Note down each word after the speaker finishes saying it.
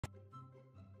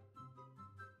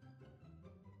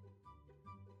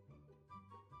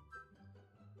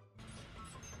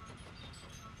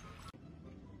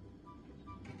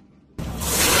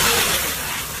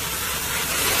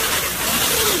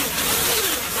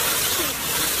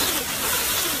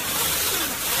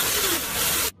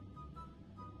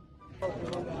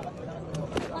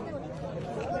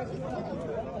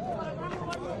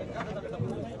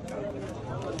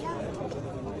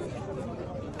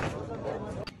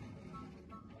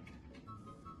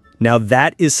Now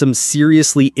that is some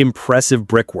seriously impressive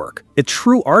brickwork. A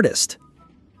true artist.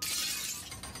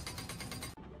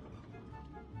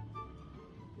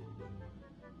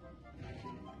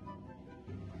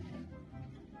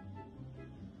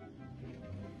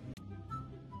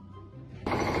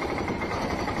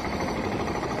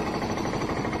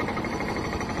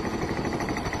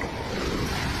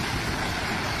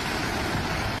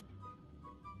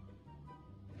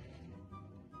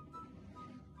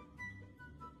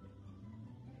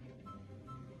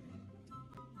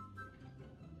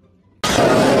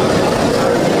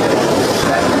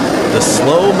 The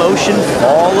slow motion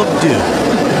fall of doom.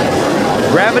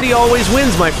 Gravity always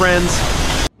wins, my friends.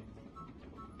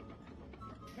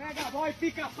 Pega a bola e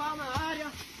pica pau na área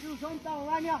e os homens estão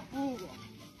lá me afugam.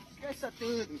 Esqueça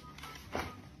tudo.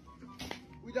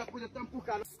 Cuida, estamos por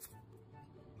cá.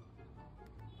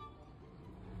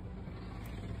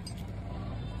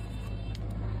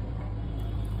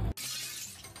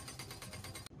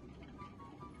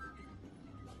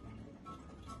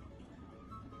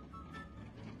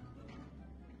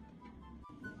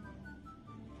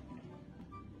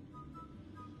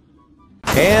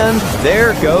 And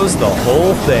there goes the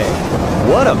whole thing.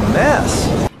 What a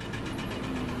mess!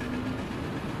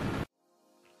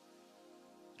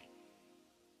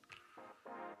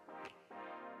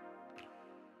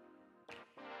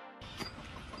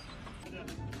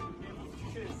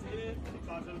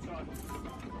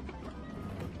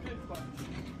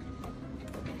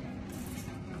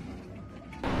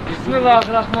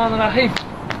 Bismillahirrahmanirrahim.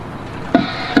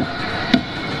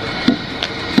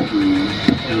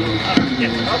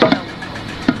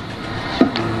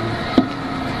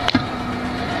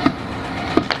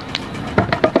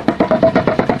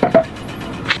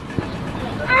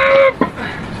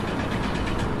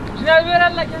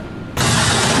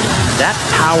 That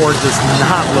tower does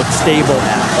not look stable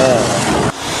at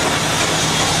all.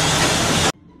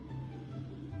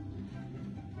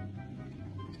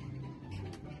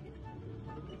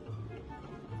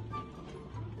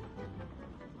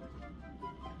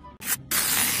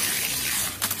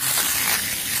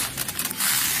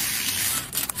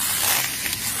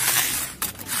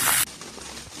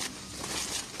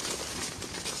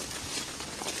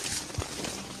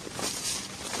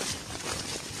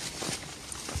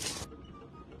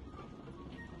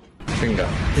 Finger.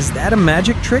 Is that a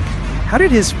magic trick? How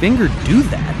did his finger do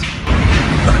that?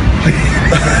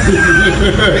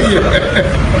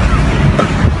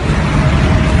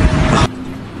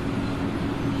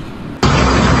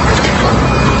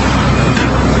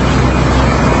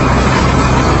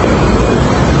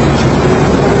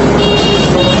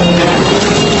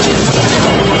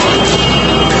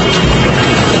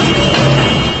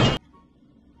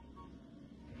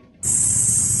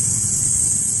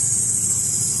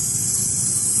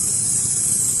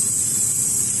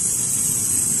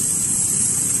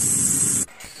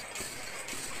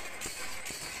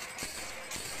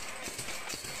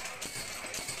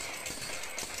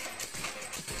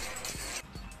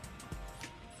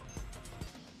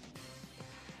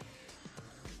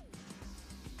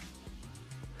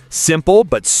 Simple,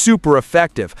 but super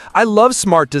effective. I love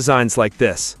smart designs like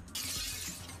this.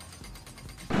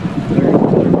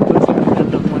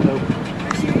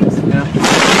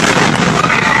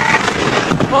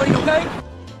 Oh, you okay?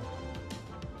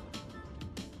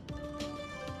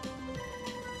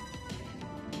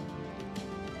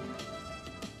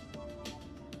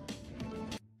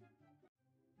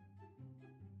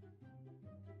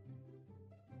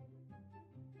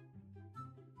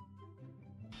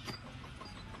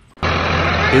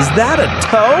 Is that a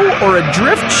tow or a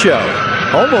drift show?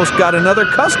 Almost got another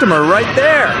customer right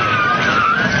there.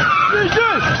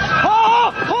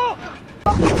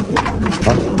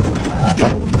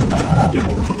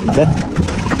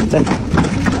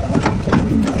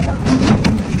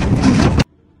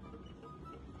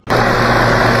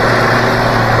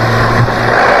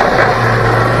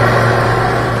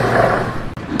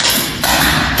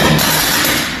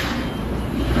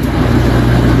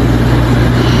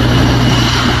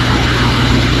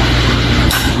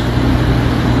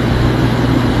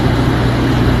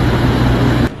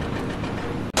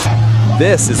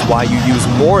 This is why you use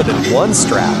more than one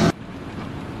strap.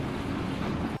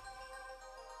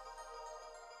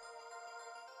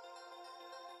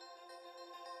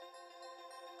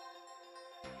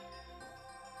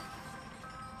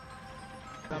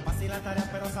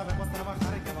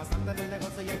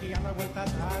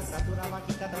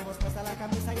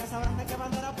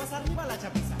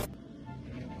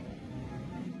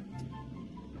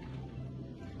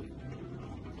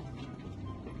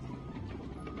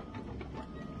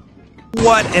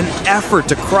 What an effort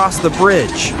to cross the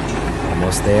bridge!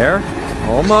 Almost there.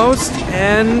 Almost.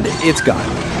 And it's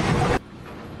gone.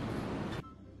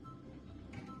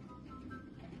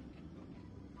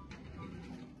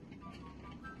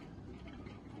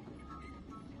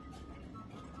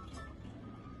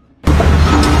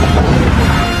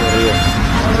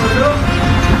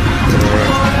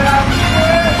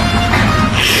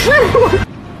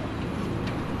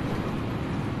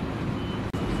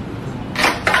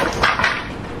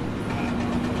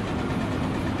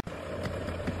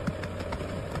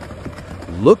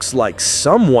 Looks like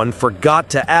someone forgot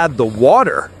to add the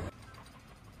water.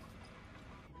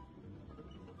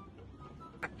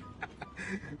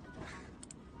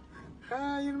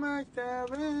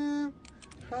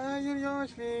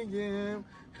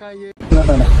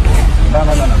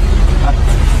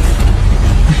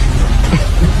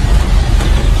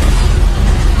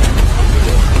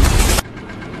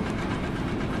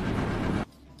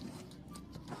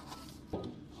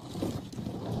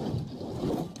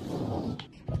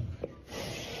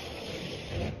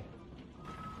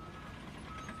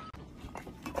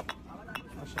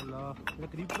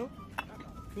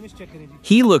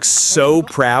 He looks so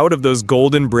proud of those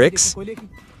golden bricks.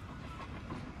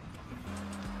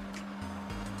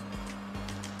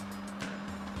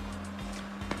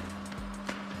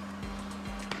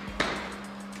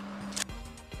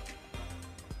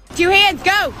 Two hands,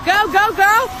 go, go, go,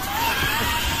 go.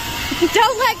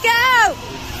 Don't let go.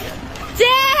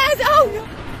 Dad, oh no.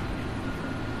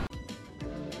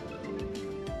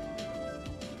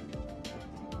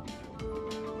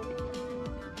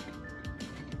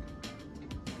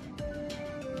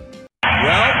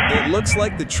 Well, it looks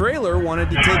like the trailer wanted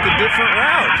to take a different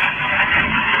route.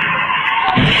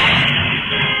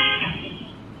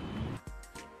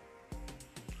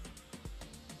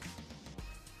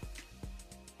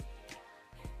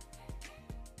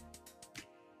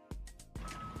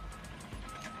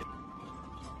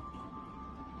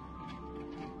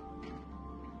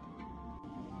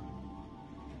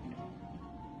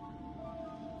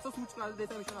 Suchqali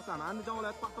desam ishonasan. Andijon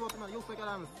viloyati paxta botimlari yo'l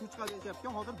so'kalamiz. Suchqali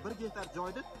yashayotgan hozir 1 gektar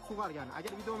joyda sug'argan.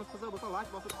 Agar videomiz qiziq bo'lsa, like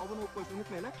bosib, obuna bo'lib qo'yishni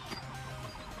unutmanglar.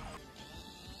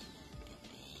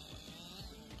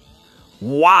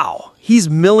 Wow, he's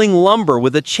milling lumber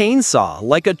with a chainsaw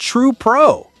like a true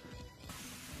pro.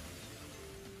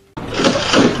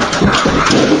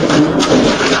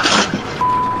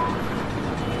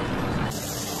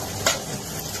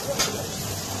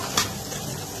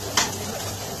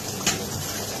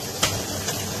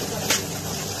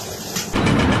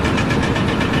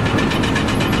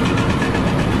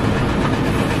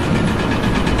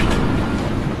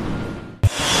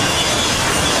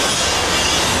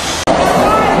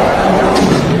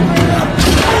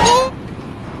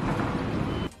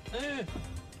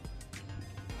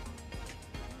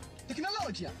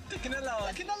 Tecnologia.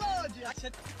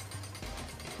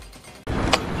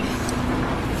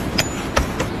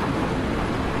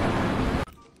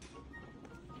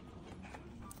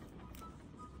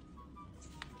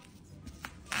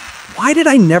 Why did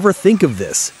I never think of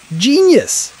this?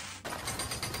 Genius!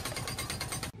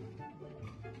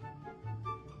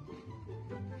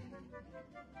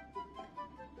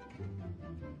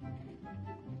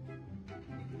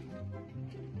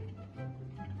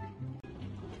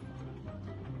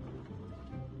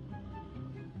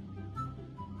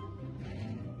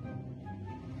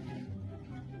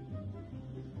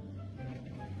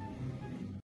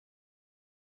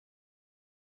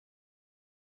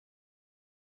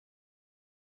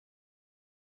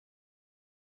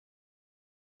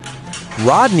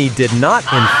 Rodney did not,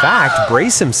 in fact,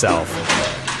 brace himself.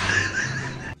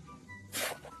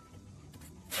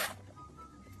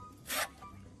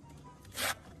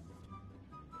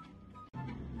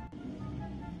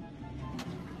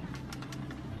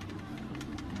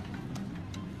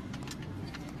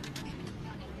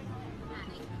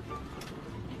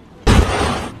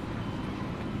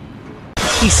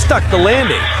 He stuck the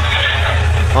landing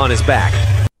on his back.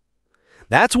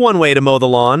 That's one way to mow the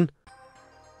lawn.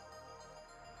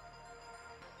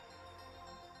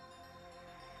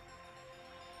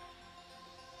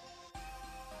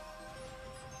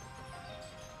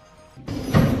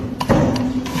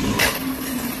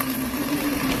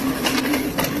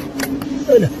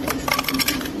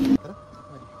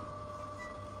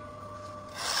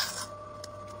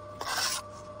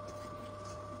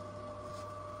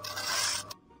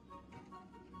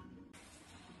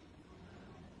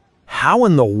 How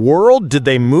in the world did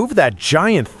they move that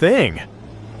giant thing?